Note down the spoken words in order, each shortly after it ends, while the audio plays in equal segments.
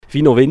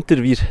Fino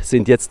Winter, wir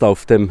sind jetzt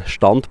auf dem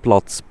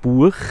Standplatz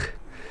Buech.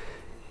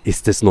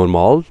 Ist es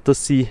normal,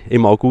 dass Sie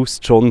im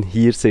August schon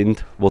hier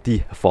sind, wo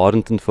die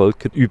fahrenden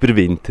Völker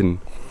überwintern?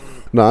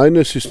 Nein,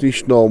 es ist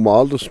nicht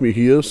normal, dass wir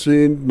hier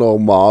sind.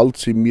 Normal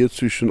sind wir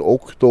zwischen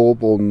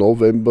Oktober und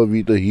November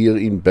wieder hier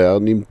in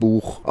Bern im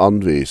Buch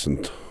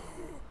anwesend.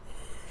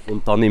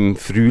 Und dann im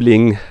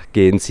Frühling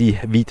gehen Sie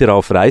wieder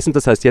auf Reisen.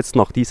 Das heißt, jetzt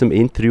nach diesem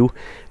Interview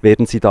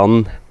werden Sie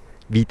dann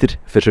wieder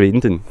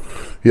verschwinden.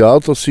 Ja,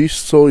 das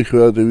ist so. Ich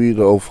werde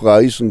wieder auf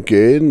Reisen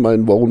gehen.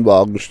 Mein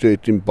Wohnwagen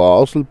steht in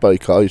Basel bei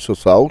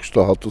Kaisersaugst.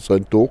 Da hat es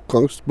einen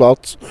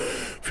Durchgangsplatz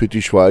für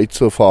die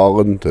Schweizer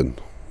Fahrenden.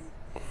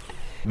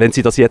 Wenn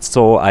Sie das jetzt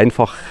so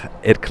einfach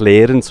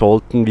erklären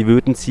sollten, wie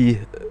würden Sie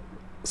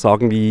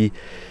sagen, wie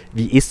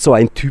ist so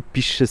ein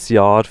typisches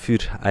Jahr für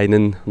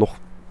einen noch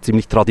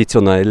ziemlich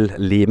traditionell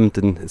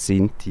lebenden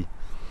Sinti?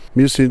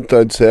 Wir sind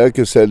ein sehr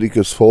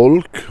geselliges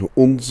Volk.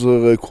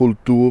 Unsere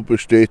Kultur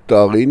besteht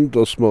darin,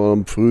 dass man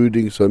am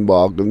Frühling seinen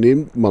Wagen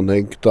nimmt, man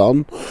hängt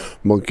an,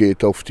 man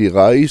geht auf die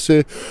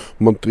Reise,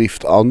 man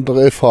trifft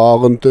andere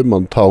Fahrende,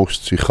 man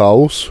tauscht sich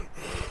aus.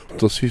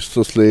 Das ist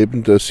das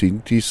Leben der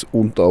Sintis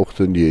und auch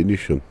den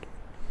Jenischen.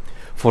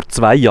 Vor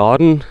 2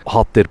 Jahren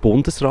hat der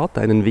Bundesrat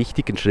einen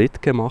wichtigen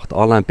Schritt gemacht.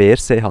 Alain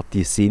Berset hat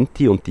die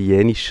Sinti und die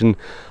Jenischen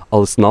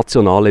als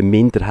nationale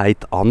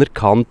Minderheit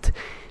anerkannt.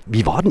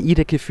 Wie waren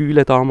Ihre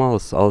Gefühle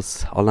damals,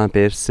 als Alain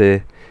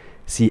Berset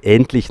Sie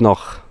endlich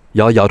nach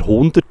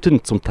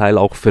Jahrhunderten, zum Teil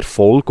auch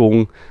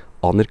Verfolgung,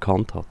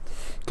 anerkannt hat?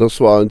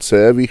 Das war ein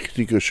sehr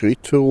wichtiger Schritt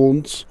für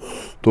uns.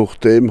 Durch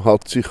dem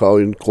hat sich auch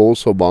ein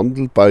großer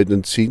Wandel bei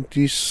den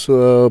Sintis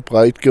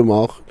breit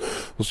gemacht,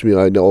 dass wir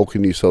eine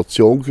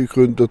Organisation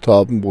gegründet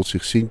haben, wo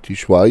sich Sinti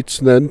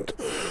Schweiz nennt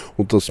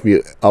und dass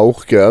wir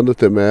auch gerne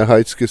der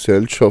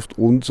Mehrheitsgesellschaft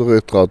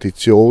unsere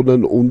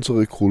Traditionen,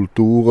 unsere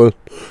Kulturen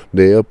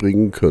näher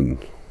bringen können.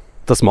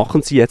 Das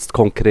machen Sie jetzt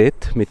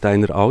konkret mit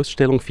einer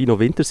Ausstellung Fino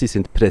Winter. Sie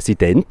sind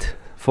Präsident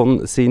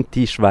von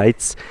Sinti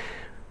Schweiz.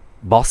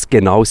 Was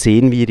genau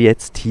sehen wir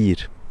jetzt hier?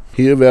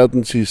 Hier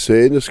werden Sie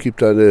sehen, es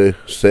gibt eine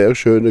sehr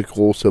schöne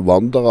große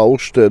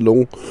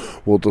Wanderausstellung,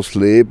 wo das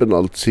Leben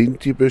als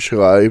Sinti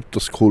beschreibt,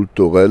 das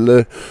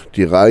Kulturelle,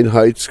 die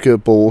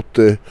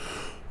Reinheitsgebote,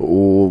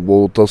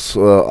 wo das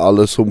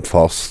alles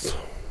umfasst.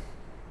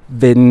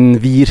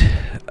 Wenn wir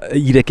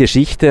Ihre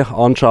Geschichte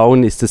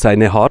anschauen, ist es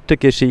eine harte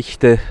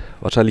Geschichte.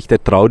 Wahrscheinlich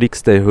der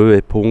traurigste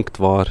Höhepunkt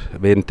war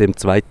während dem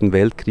Zweiten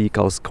Weltkrieg,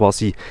 als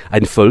quasi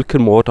ein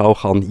Völkermord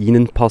auch an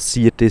Ihnen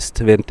passiert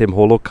ist während dem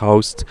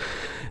Holocaust.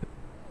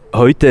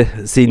 Heute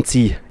sind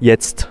Sie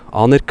jetzt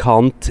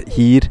anerkannt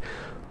hier.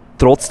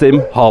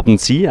 Trotzdem haben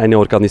Sie eine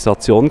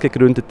Organisation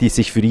gegründet, die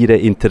sich für Ihre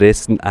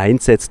Interessen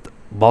einsetzt.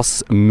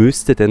 Was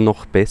müsste denn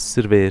noch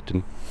besser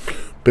werden?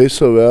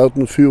 Besser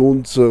werden für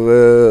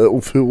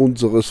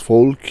unseres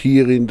Volk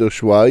hier in der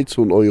Schweiz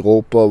und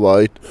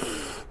europaweit,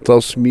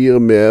 dass wir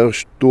mehr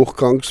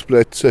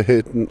Durchgangsplätze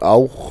hätten,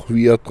 auch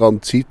via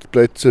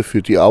Transitplätze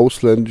für die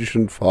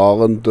ausländischen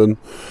Fahrenden,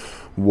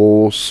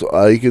 wo es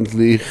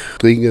eigentlich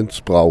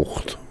dringend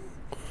braucht.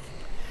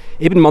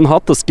 Eben, man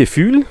hat das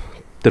Gefühl,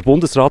 der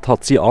Bundesrat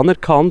hat sie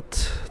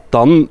anerkannt,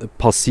 dann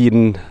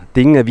passieren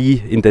Dinge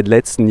wie in den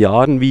letzten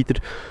Jahren wieder.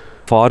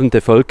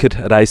 Fahrende Völker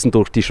reisen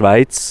durch die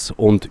Schweiz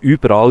und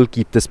überall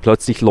gibt es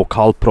plötzlich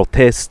lokal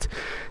Protest.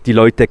 Die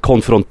Leute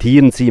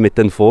konfrontieren sie mit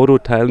den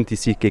Vorurteilen, die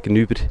sie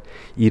gegenüber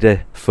ihre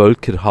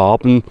Völker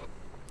haben.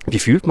 Wie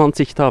fühlt man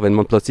sich da, wenn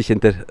man plötzlich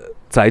in der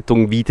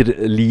Zeitung wieder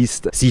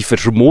liest, sie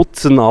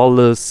verschmutzen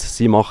alles,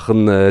 sie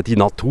machen die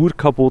Natur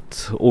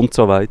kaputt und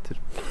so weiter?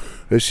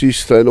 Es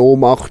ist ein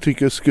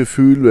ohnmächtiges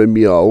Gefühl, wenn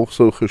wir auch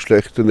solche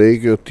schlechten,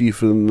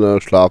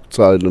 negativen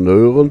Schlagzeilen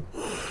hören.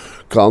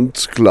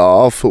 Ganz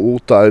klar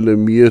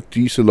verurteilen wir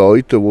diese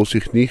Leute, die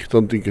sich nicht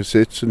an den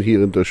Gesetzen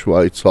hier in der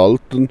Schweiz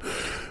halten.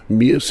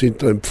 Wir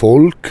sind ein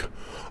Volk,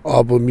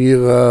 aber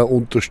wir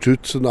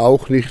unterstützen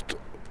auch nicht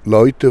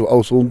Leute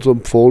aus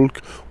unserem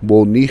Volk,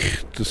 die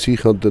nicht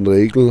sich an den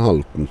Regeln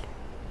halten.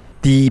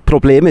 Die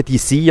Probleme, die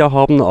Sie ja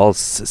haben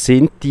als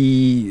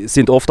Sinti,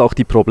 sind oft auch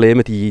die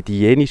Probleme, die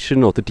die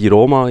Jenischen oder die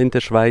Roma in der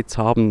Schweiz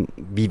haben.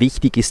 Wie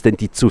wichtig ist denn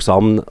die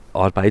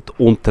Zusammenarbeit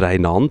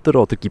untereinander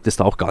oder gibt es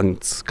da auch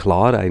ganz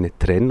klar eine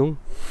Trennung?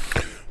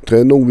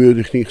 Trennung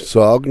würde ich nicht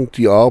sagen.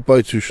 Die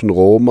Arbeit zwischen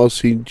Roma,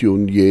 Sinti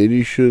und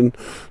Jenischen,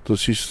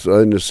 das ist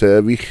ein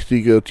sehr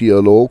wichtiger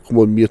Dialog,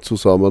 wo wir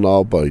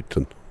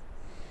zusammenarbeiten.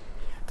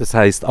 Das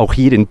heißt, auch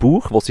hier in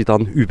Buech, wo Sie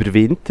dann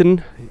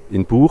überwintern,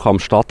 in Buech am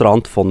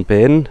Stadtrand von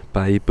Bern,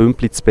 bei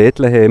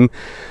Bümpliz-Bethlehem,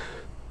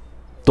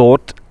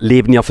 dort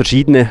leben ja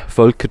verschiedene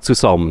Völker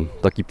zusammen.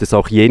 Da gibt es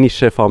auch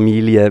jenische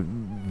Familie.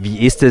 Wie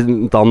ist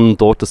denn dann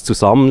dort das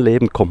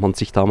Zusammenleben? Kommt man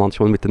sich da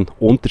manchmal mit den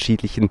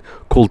unterschiedlichen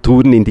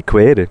Kulturen in die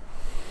Quere?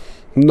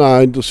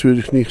 Nein, das würde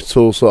ich nicht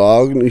so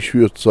sagen. Ich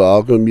würde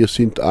sagen, wir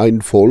sind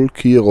ein Volk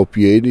hier, ob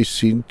Jenisch,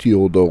 Sinti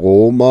oder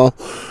Roma.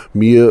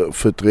 Wir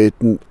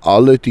vertreten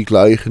alle die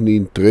gleichen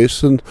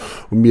Interessen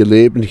und wir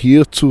leben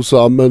hier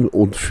zusammen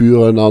und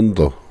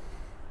füreinander.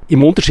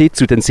 Im Unterschied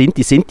zu den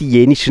Sinti sind die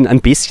Jenischen ein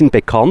bisschen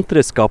bekannter.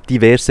 Es gab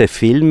diverse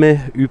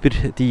Filme über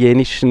die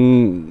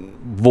Jenischen.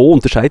 Wo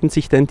unterscheiden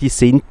sich denn die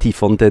Sinti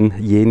von den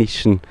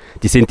Jenischen?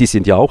 Die Sinti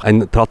sind ja auch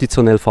ein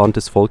traditionell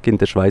fahrendes Volk in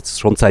der Schweiz,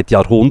 schon seit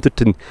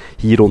Jahrhunderten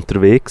hier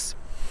unterwegs.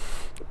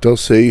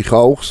 Das sehe ich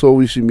auch so,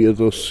 wie Sie mir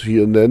das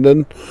hier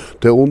nennen.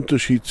 Der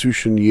Unterschied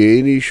zwischen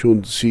Jenisch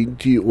und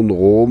Sinti und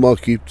Roma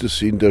gibt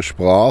es in der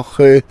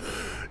Sprache,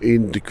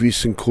 in einem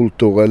gewissen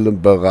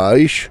kulturellen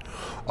Bereich.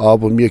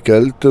 Aber wir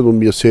gelten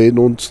und wir sehen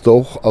uns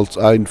doch als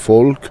ein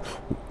Volk.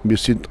 Wir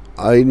sind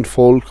ein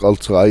Volk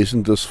als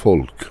reisendes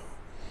Volk.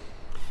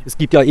 Es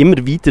gibt ja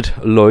immer wieder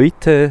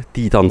Leute,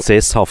 die dann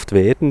sesshaft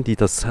werden, die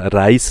das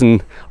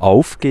Reisen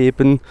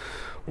aufgeben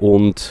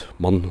und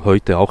man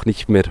heute auch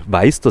nicht mehr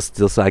weiß, dass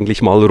das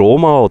eigentlich mal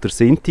Roma oder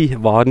Sinti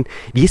waren.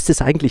 Wie ist es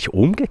eigentlich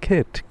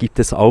umgekehrt? Gibt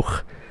es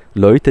auch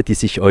Leute, die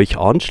sich euch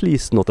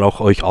anschließen oder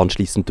auch euch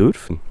anschließen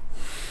dürfen?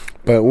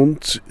 Bei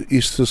uns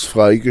ist es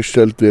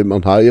freigestellt, wenn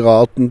man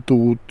heiraten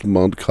tut.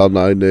 Man kann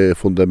eine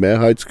von der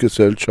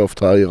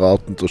Mehrheitsgesellschaft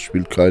heiraten, das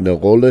spielt keine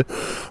Rolle.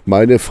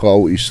 Meine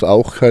Frau ist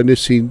auch keine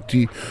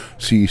Sinti,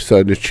 sie ist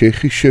eine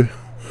tschechische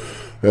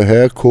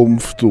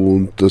Herkunft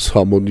und das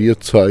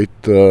harmoniert seit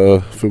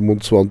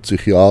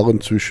 25 Jahren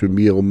zwischen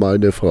mir und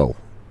meiner Frau.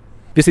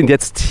 Wir sind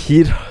jetzt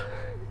hier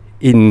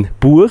in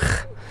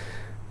Buech.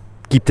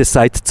 Gibt es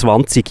seit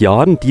 20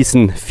 Jahren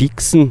diesen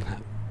fixen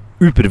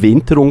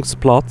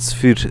Überwinterungsplatz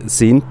für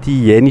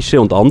Sinti, Jenische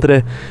und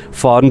andere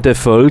fahrende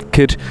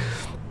Völker.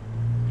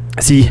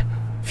 Sie,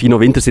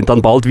 Fino Winter, sind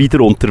dann bald wieder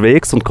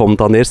unterwegs und kommen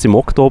dann erst im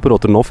Oktober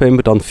oder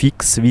November dann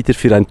fix wieder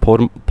für ein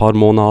paar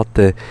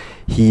Monate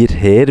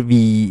hierher.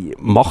 Wie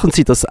machen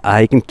Sie das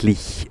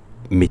eigentlich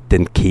mit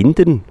den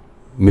Kindern?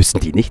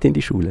 Müssen die nicht in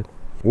die Schule?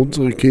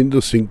 Unsere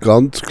Kinder sind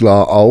ganz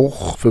klar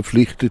auch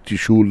verpflichtet, die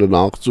Schule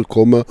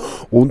nachzukommen.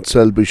 Uns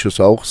selber ist es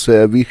auch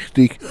sehr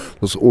wichtig,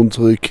 dass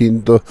unsere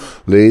Kinder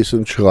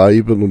lesen,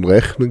 schreiben und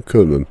rechnen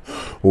können.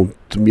 Und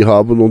wir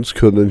haben uns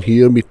können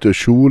hier mit der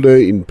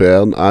Schule in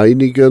Bern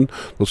einigen,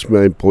 dass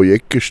wir ein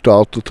Projekt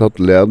gestartet hat,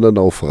 Lernen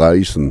auf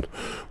Reisen.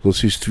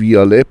 Das ist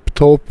via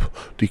Laptop.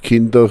 Die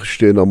Kinder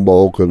stehen am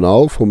Morgen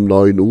auf um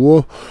 9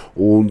 Uhr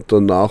und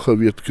dann nachher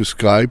wird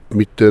geskypt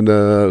mit den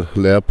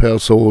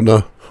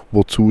Lehrpersonen,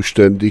 wo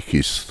zuständig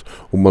ist.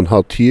 Und man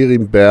hat hier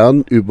in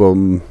Bern über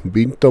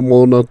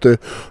Wintermonate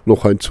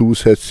noch ein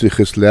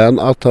zusätzliches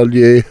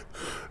Lernatelier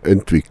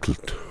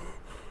entwickelt.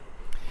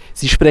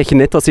 Sie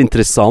sprechen etwas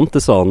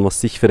Interessantes an.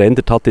 Was sich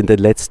verändert hat in den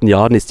letzten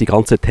Jahren, ist die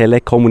ganze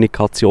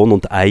Telekommunikation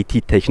und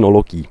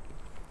IT-Technologie.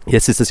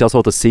 Jetzt ist es ja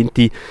so, dass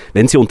Sinti,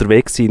 wenn sie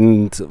unterwegs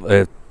sind,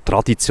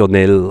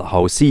 traditionell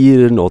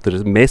hausieren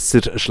oder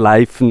Messer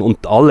schleifen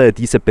und alle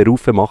diese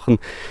Berufe machen,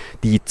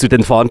 die zu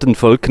den fahrenden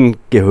Völkern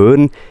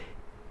gehören.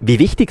 Wie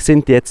wichtig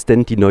sind jetzt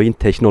denn die neuen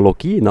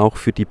Technologien auch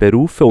für die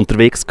Berufe?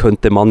 Unterwegs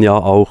könnte man ja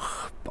auch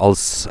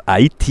als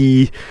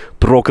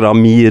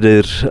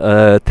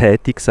IT-Programmierer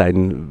tätig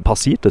sein.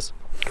 Passiert das?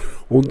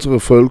 Unsere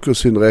Völker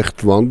sind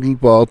recht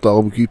wandelbar,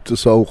 darum gibt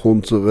es auch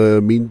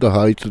unsere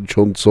Minderheiten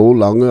schon so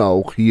lange,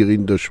 auch hier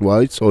in der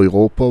Schweiz,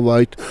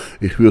 europaweit,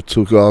 ich würde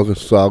sogar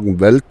sagen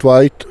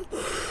weltweit.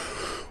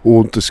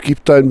 Und es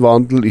gibt einen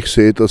Wandel, ich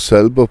sehe das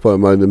selber bei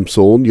meinem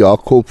Sohn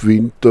Jakob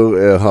Winter,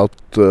 er hat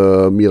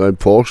mir einen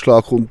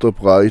Vorschlag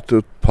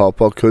unterbreitet,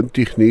 Papa,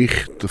 könnte ich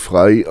nicht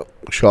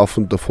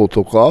freischaffender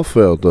Fotograf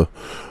werden?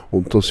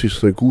 Und das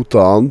ist ein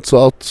guter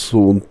Ansatz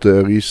und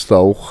er ist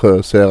auch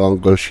sehr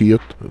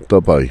engagiert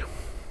dabei.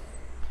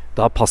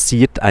 Da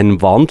passiert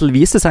ein Wandel.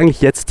 Wie ist es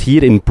eigentlich jetzt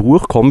hier in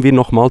Buech? Kommen wir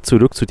nochmal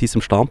zurück zu diesem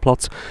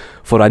Standplatz.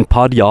 Vor ein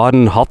paar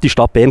Jahren hat die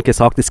Stadt Bern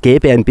gesagt, es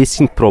gäbe ein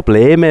bisschen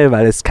Probleme,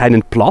 weil es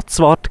keinen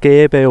Platzwart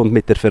gäbe und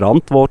mit der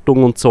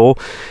Verantwortung und so.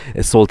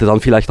 Es sollte dann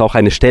vielleicht auch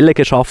eine Stelle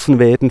geschaffen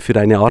werden für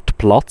eine Art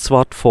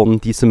Platzwart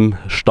von diesem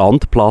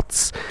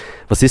Standplatz.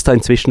 Was ist da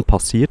inzwischen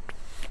passiert?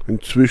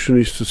 Inzwischen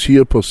ist es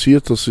hier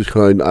passiert, dass sich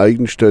ein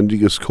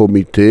eigenständiges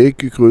Komitee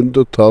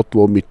gegründet hat,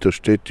 wo mit der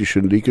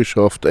städtischen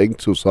Liegerschaft eng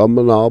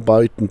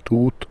zusammenarbeiten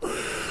tut.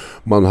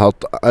 Man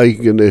hat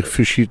eigene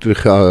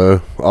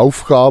verschiedene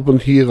Aufgaben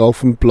hier auf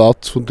dem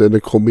Platz von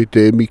den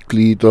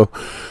Komiteemitgliedern.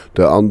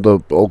 Der andere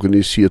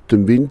organisiert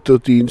den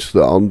Winterdienst,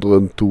 der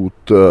andere tut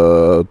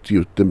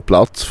den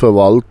Platz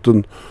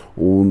verwalten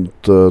und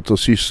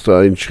das ist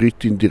ein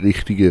Schritt in die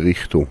richtige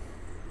Richtung.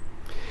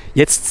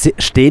 Jetzt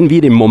stehen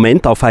wir im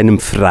Moment auf einem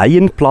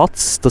freien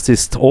Platz. Das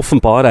ist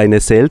offenbar eine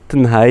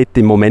Seltenheit.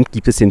 Im Moment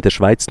gibt es in der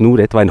Schweiz nur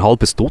etwa ein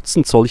halbes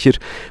Dutzend solcher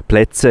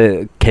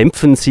Plätze.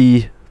 Kämpfen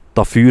Sie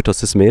dafür,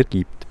 dass es mehr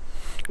gibt?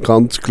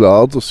 Ganz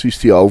klar, das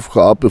ist die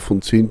Aufgabe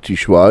von Sinti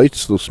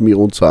Schweiz, dass wir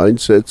uns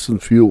einsetzen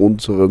für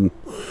unsere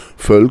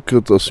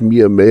Völker, dass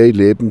wir mehr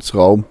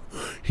Lebensraum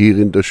hier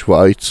in der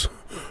Schweiz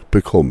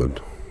bekommen.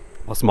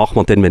 Was macht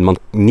man denn, wenn man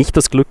nicht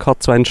das Glück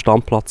hat, so einen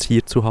Standplatz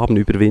hier zu haben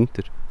über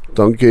Winter?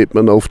 Dann geht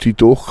man auf die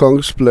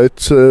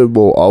Durchgangsplätze,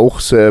 wo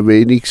auch sehr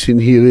wenig sind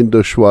hier in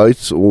der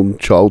Schweiz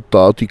und schaut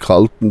da die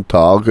kalten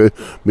Tage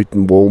mit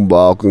dem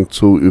Wohnwagen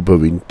zu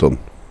überwintern.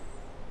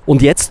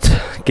 Und jetzt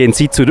gehen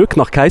Sie zurück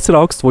nach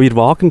Kaiseraugst, wo Ihr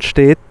Wagen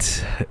steht.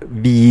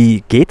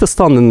 Wie geht das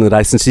dann?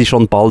 Reisen Sie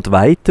schon bald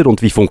weiter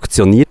und wie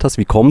funktioniert das?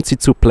 Wie kommen Sie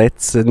zu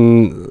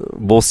Plätzen,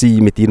 wo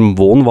Sie mit Ihrem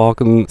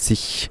Wohnwagen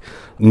sich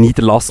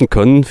niederlassen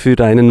können für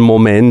einen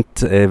Moment,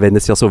 wenn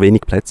es ja so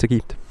wenig Plätze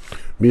gibt?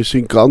 Wir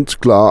sind ganz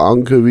klar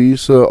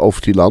angewiesen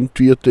auf die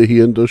Landwirte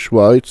hier in der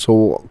Schweiz,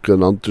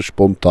 sogenannte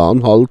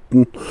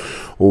Spontanhalten.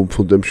 Und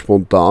von dem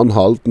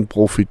Spontanhalten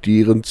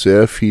profitieren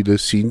sehr viele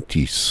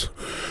Sintis.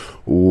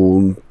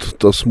 Und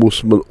das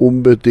muss man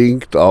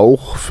unbedingt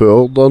auch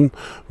fördern,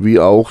 wie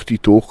auch die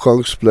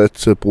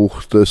Durchgangsplätze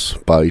braucht es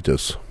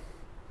beides.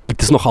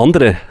 Gibt es noch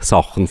andere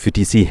Sachen, für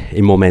die Sie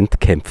im Moment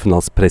kämpfen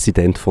als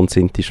Präsident von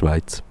Sinti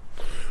Schweiz?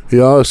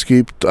 Ja, es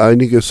gibt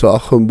einige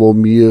Sachen, wo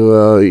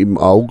wir im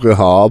Auge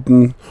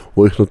haben,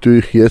 wo ich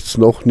natürlich jetzt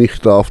noch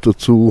nicht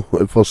dazu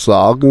etwas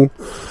sagen,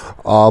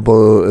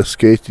 aber es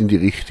geht in die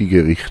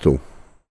richtige Richtung.